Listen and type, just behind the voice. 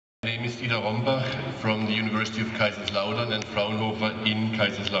name is Dieter Rombach from the University of Kaiserslautern and Fraunhofer in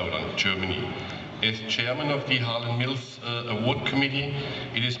Kaiserslautern, Germany. As chairman of the Harlan Mills Award Committee,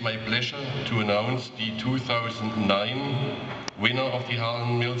 it is my pleasure to announce the 2009 winner of the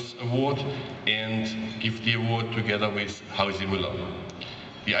Harlan Mills Award and give the award together with Hausi Müller.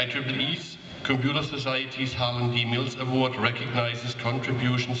 The IEEE's Computer Society's Harlan D. Mills Award recognizes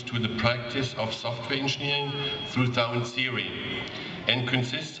contributions to the practice of software engineering through sound theory and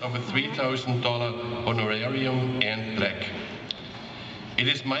consists of a $3,000 honorarium and plaque. It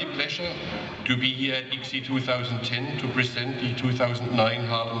is my pleasure to be here at ICSI 2010 to present the 2009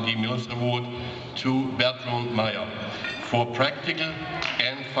 Harlan D. Mills Award to Bertrand Meyer for practical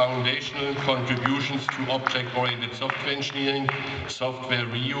and foundational contributions to object-oriented software engineering, software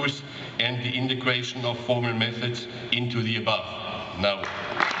reuse, and the integration of formal methods into the above. Now.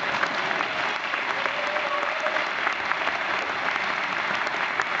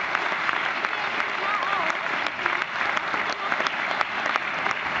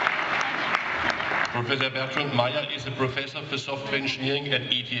 Professor Bertrand Meyer is a professor for software engineering at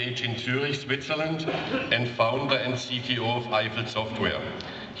ETH in Zurich, Switzerland, and founder and CTO of Eiffel Software.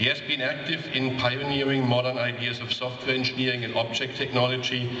 He has been active in pioneering modern ideas of software engineering and object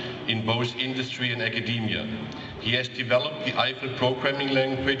technology in both industry and academia. He has developed the Eiffel programming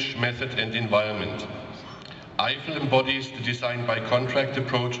language, method, and environment. Eiffel embodies the design by contract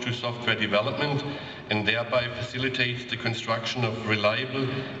approach to software development and thereby facilitates the construction of reliable,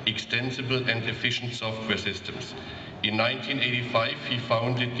 extensible, and efficient software systems. In 1985, he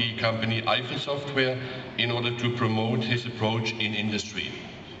founded the company Eiffel Software in order to promote his approach in industry.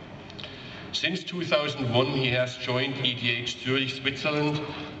 Since 2001, he has joined ETH Zurich, Switzerland,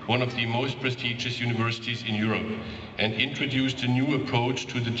 one of the most prestigious universities in Europe, and introduced a new approach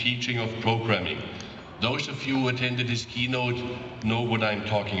to the teaching of programming. Those of you who attended his keynote know what I'm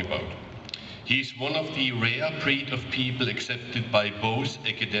talking about. He is one of the rare breed of people accepted by both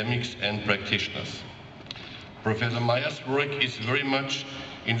academics and practitioners. Professor Meyer's work is very much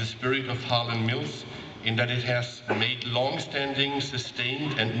in the spirit of Harlan Mills, in that it has made long-standing,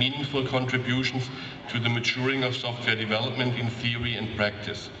 sustained, and meaningful contributions to the maturing of software development in theory and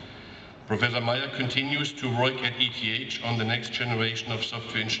practice. Professor Meyer continues to work at ETH on the next generation of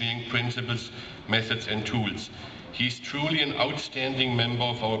software engineering principles, methods, and tools. He is truly an outstanding member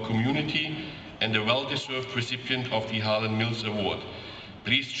of our community and a well-deserved recipient of the Harlan Mills Award.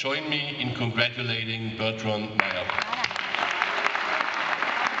 Please join me in congratulating Bertrand Meyer.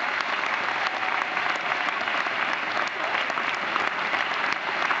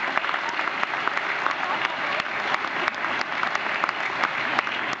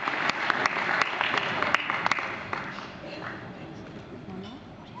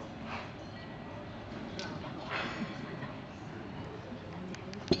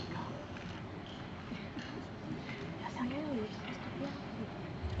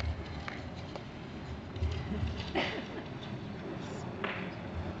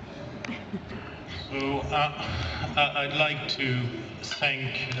 So I'd like to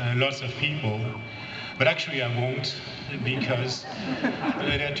thank lots of people, but actually I won't, because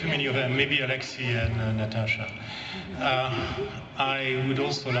there are too many of them, maybe Alexi and Natasha. I would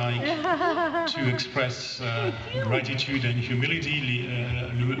also like to express gratitude and humility,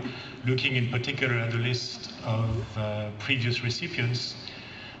 looking in particular at the list of previous recipients,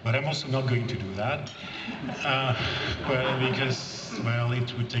 but I'm also not going to do that, because, well,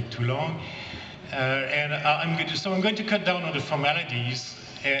 it would take too long. I'm going to cut down on the formalities,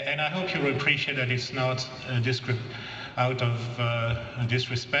 and I hope you'll appreciate that it's not out of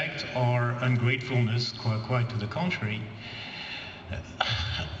disrespect or ungratefulness, quite to the contrary.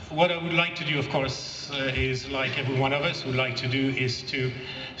 What I would like to do, of course, is like every one of us would like to do, is to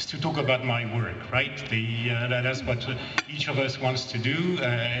talk about my work, right? That's what each of us wants to do.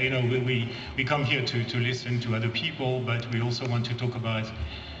 You know, we come here to listen to other people, but we also want to talk about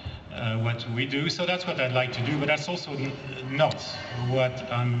what we do. So that's what I'd like to do, but that's also not what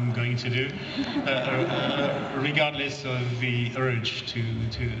I'm going to do, regardless of the urge to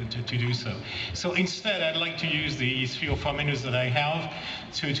do so. So instead, I'd like to use the 3 or 4 minutes that I have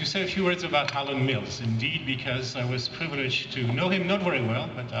to say a few words about Harlan Mills, indeed, because I was privileged to know him, not very well,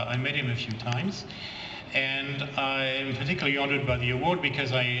 but I met him a few times. And I'm particularly honored by the award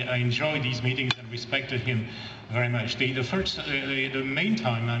because I enjoyed these meetings and respected him very much. The main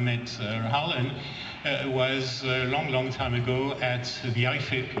time I met Harlan was a long time ago at the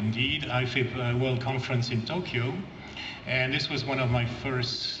IFIP, indeed, IFIP World Conference in Tokyo. And this was one of my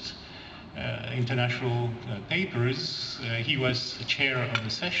first international papers. He was chair of the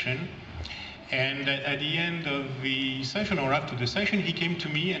session. And at the end of the session, or after the session, he came to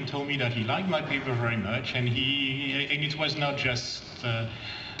me and told me that he liked my paper very much, and it was not just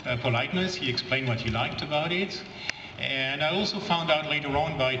politeness. He explained what he liked about it. And I also found out later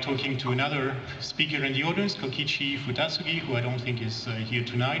on by talking to another speaker in the audience, Kokichi Futatsugi, who I don't think is here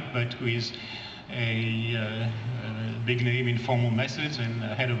tonight, but who is a big name in formal methods and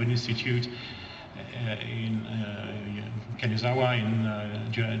head of an institute in Kanazawa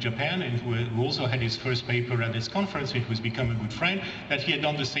in Japan, and who also had his first paper at this conference, and who's become a good friend, that he had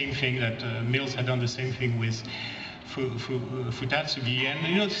done the same thing, that Mills had done the same thing with Futatsugi. And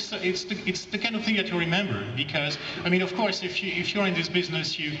you know, it's the kind of thing that you remember, because I mean, of course, if you're in this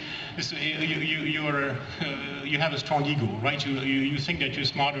business, you have a strong ego, right? You think that you're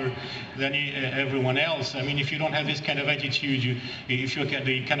smarter than everyone else. I mean, if you don't have this kind of attitude, if you're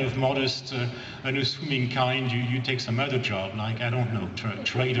the kind of modest, unassuming kind, you take some other job, like, I don't know,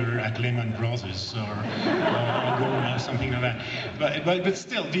 trader at Lehman Brothers or something like that. But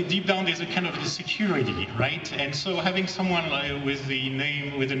still, deep down, there's a kind of security, right? And so having someone with a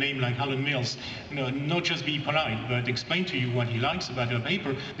name like Harlan Mills, you know, not just be polite, but explain to you what he likes about your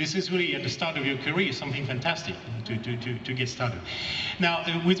paper, this is really at the start of your career something fantastic to get started. Now,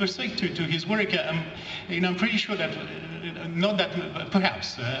 with respect to his work, I'm pretty sure that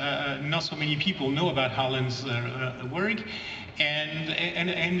perhaps not so many people know about Harlan's work,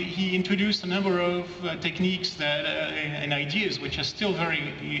 and he introduced a number of techniques and ideas which are still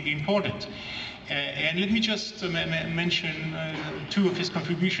very important. And let me just mention two of his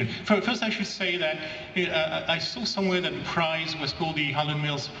contributions. First, I should say that I saw somewhere that the prize was called the Harlan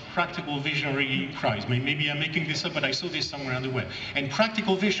Mills Practical Visionary Prize. Maybe I'm making this up, but I saw this somewhere on the web. And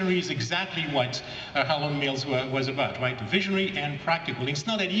practical visionary is exactly what Harlan Mills was about, right? Visionary and practical. It's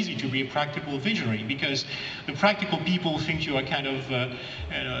not that easy to be a practical visionary, because the practical people think you are kind of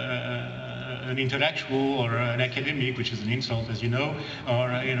an intellectual or an academic, which is an insult, as you know,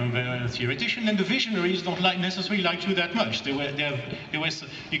 or a theoretician, and the visionaries don't necessarily like you that much.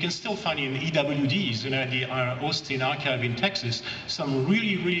 You can still find in EWDs, the Austin archive in Texas, some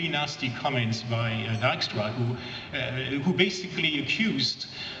really nasty comments by Dijkstra, who basically accused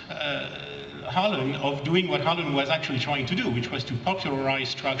Harlan of doing what Harlan was actually trying to do, which was to popularize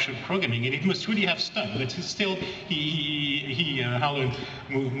structured programming, and it must really have stung. But still, Harlan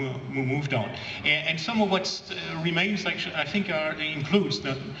moved on. And some of what remains, actually, I think, includes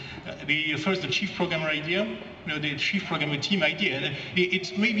first the chief programmer idea, the chief programmer team idea.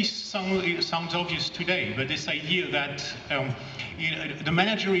 It maybe sounds obvious today, but this idea that the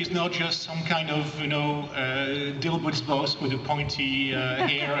manager is not just some kind of Dilbert's boss with a pointy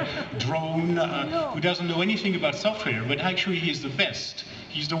hair drone who doesn't know anything about software, but actually he is the best.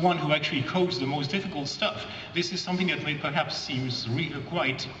 He's the one who actually codes the most difficult stuff. This is something that may perhaps seems really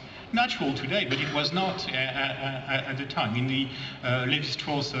quite natural today, but it was not at the time. In the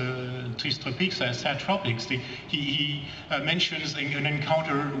Lévi-Strauss Sad Tropics, he mentions an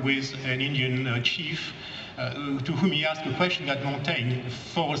encounter with an Indian chief to whom he asked a question that Montaigne,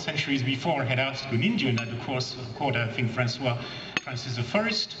 4 centuries before, had asked an Indian at the court, I think Francis I, and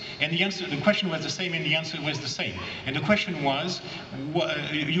the question was the same, and the answer was the same. And the question was,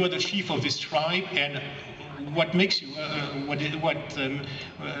 you are the chief of this tribe, and what makes you?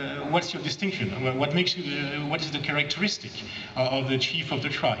 What's your distinction? What makes you? What is the characteristic of the chief of the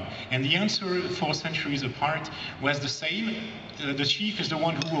tribe? And the answer, 4 centuries apart, was the same. The chief is the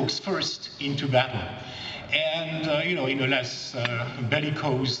one who walks first into battle. And in a less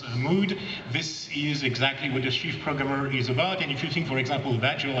bellicose mood, this is exactly what the chief programmer is about. And if you think, for example, of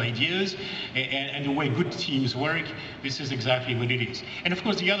agile ideas and the way good teams work, this is exactly what it is. And of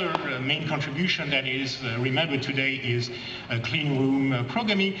course, the other main contribution that is remembered today is clean room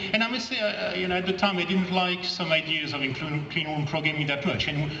programming. And I must say, at the time, I didn't like some ideas of clean room programming that much,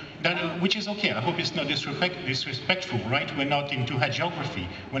 and which is okay. I hope it's not disrespectful, right? We're not into hagiography.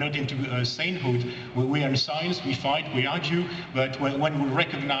 We're not into sainthood. We are science, we fight, we argue, but when we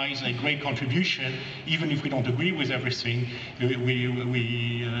recognize a great contribution, even if we don't agree with everything,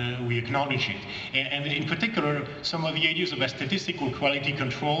 we acknowledge it. And in particular, some of the ideas of statistical quality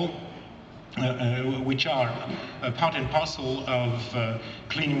control, which are part and parcel of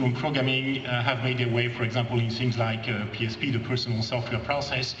clean room programming, have made their way, for example, in things like PSP, the personal software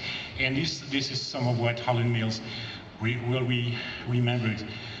process, and this is some of what Harlan Mills will be remembered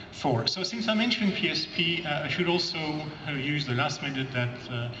for. So since I mentioned PSP, I should also use the last minute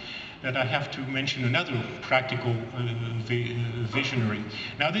that I have to mention another practical visionary.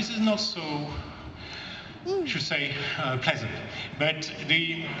 Now, this is not so, I should say, pleasant, but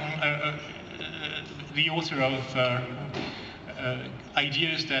the author of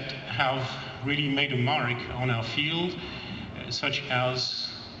ideas that have really made a mark on our field, such as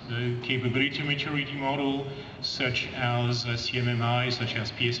the capability maturity model, such as CMMI, such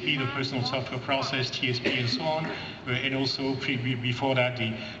as PSP, the personal software process, TSP, and so on, and also before that,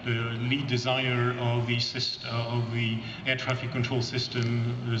 the lead designer of the air traffic control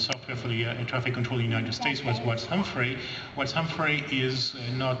system, the software for the air traffic control in the United States was Watts Humphrey. Watts Humphrey is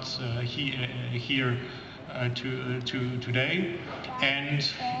not here today, and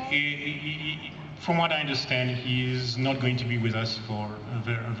from what I understand, he is not going to be with us for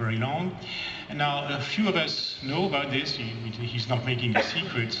very long. And now, a few of us know about this. He's not making a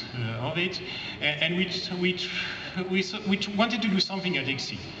secret of it, and we wanted to do something at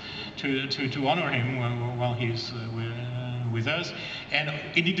ICSI to honor him while he's with us, and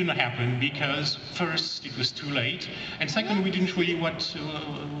it didn't happen because first it was too late, and second we didn't really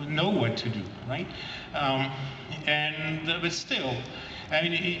know what to do, right? But still, I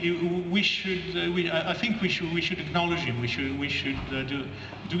mean, I think we should acknowledge him. We should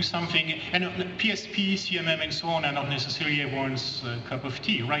do something. And PSP, CMM, and so on are not necessarily everyone's cup of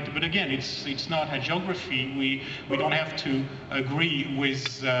tea, right? But again, it's not hagiography. We don't have to agree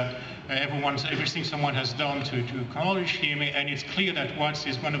with everything someone has done to acknowledge him. And it's clear that Watts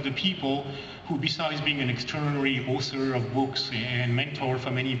is one of the people who, besides being an extraordinary author of books and mentor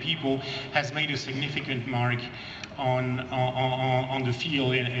for many people, has made a significant mark on the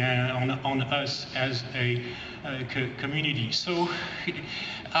field and on us as a community. So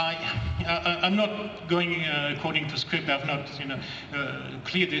I'm not going according to script. I've not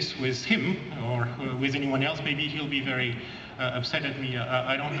cleared this with him or with anyone else. Maybe he'll be very upset at me.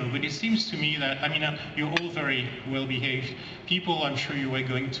 I don't know. But it seems to me that, I mean, you're all very well-behaved people. I'm sure you are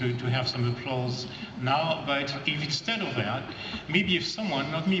going to have some applause now. But if instead of that, maybe if someone,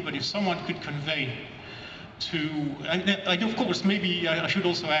 not me, but if someone could convey and of course, maybe I should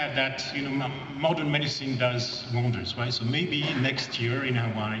also add that modern medicine does wonders, right? So maybe next year in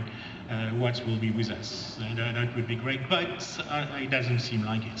Hawaii, Watts will be with us. That would be great, but it doesn't seem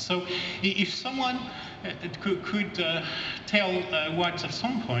like it. So if someone could tell Watts at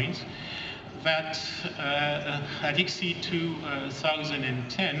some point that at ICSI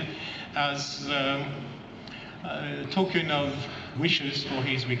 2010, as a token of wishes for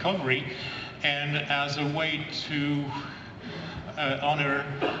his recovery, and as a way to honor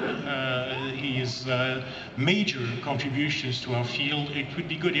his major contributions to our field, it would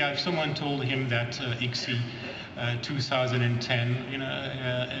be good if someone told him that ICSI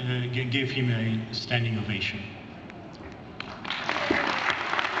 2010 gave him a standing ovation.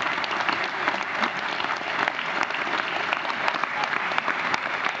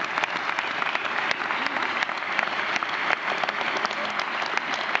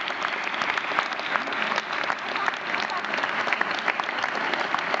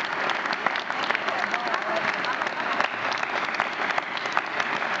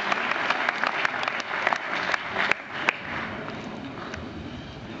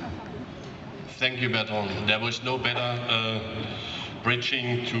 Thank you, Bertrand. There was no better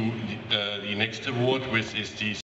bridging to the next award, which is the